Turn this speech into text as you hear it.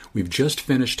We've just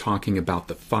finished talking about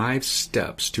the 5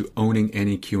 steps to owning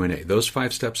any Q&A. Those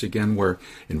 5 steps again were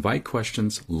invite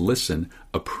questions, listen,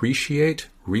 appreciate,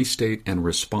 restate, and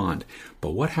respond.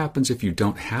 But what happens if you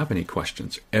don't have any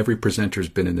questions? Every presenter's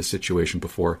been in this situation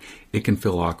before. It can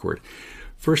feel awkward.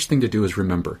 First thing to do is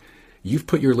remember, you've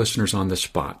put your listeners on the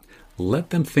spot.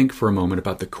 Let them think for a moment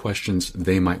about the questions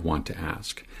they might want to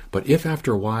ask. But if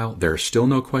after a while there are still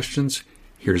no questions,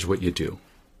 here's what you do.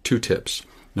 2 tips.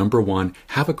 Number 1,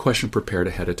 have a question prepared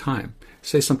ahead of time.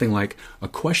 Say something like, a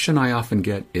question I often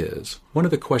get is, one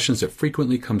of the questions that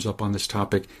frequently comes up on this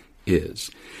topic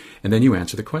is, and then you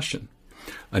answer the question.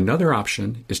 Another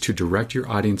option is to direct your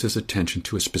audience's attention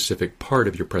to a specific part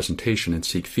of your presentation and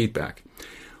seek feedback.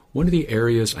 One of the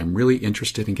areas I'm really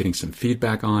interested in getting some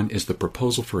feedback on is the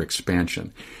proposal for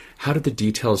expansion. How did the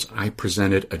details I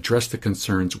presented address the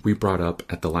concerns we brought up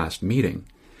at the last meeting?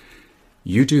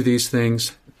 You do these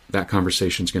things, that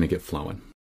conversation's going to get flowing.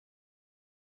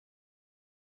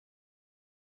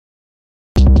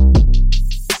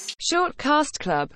 Shortcast Club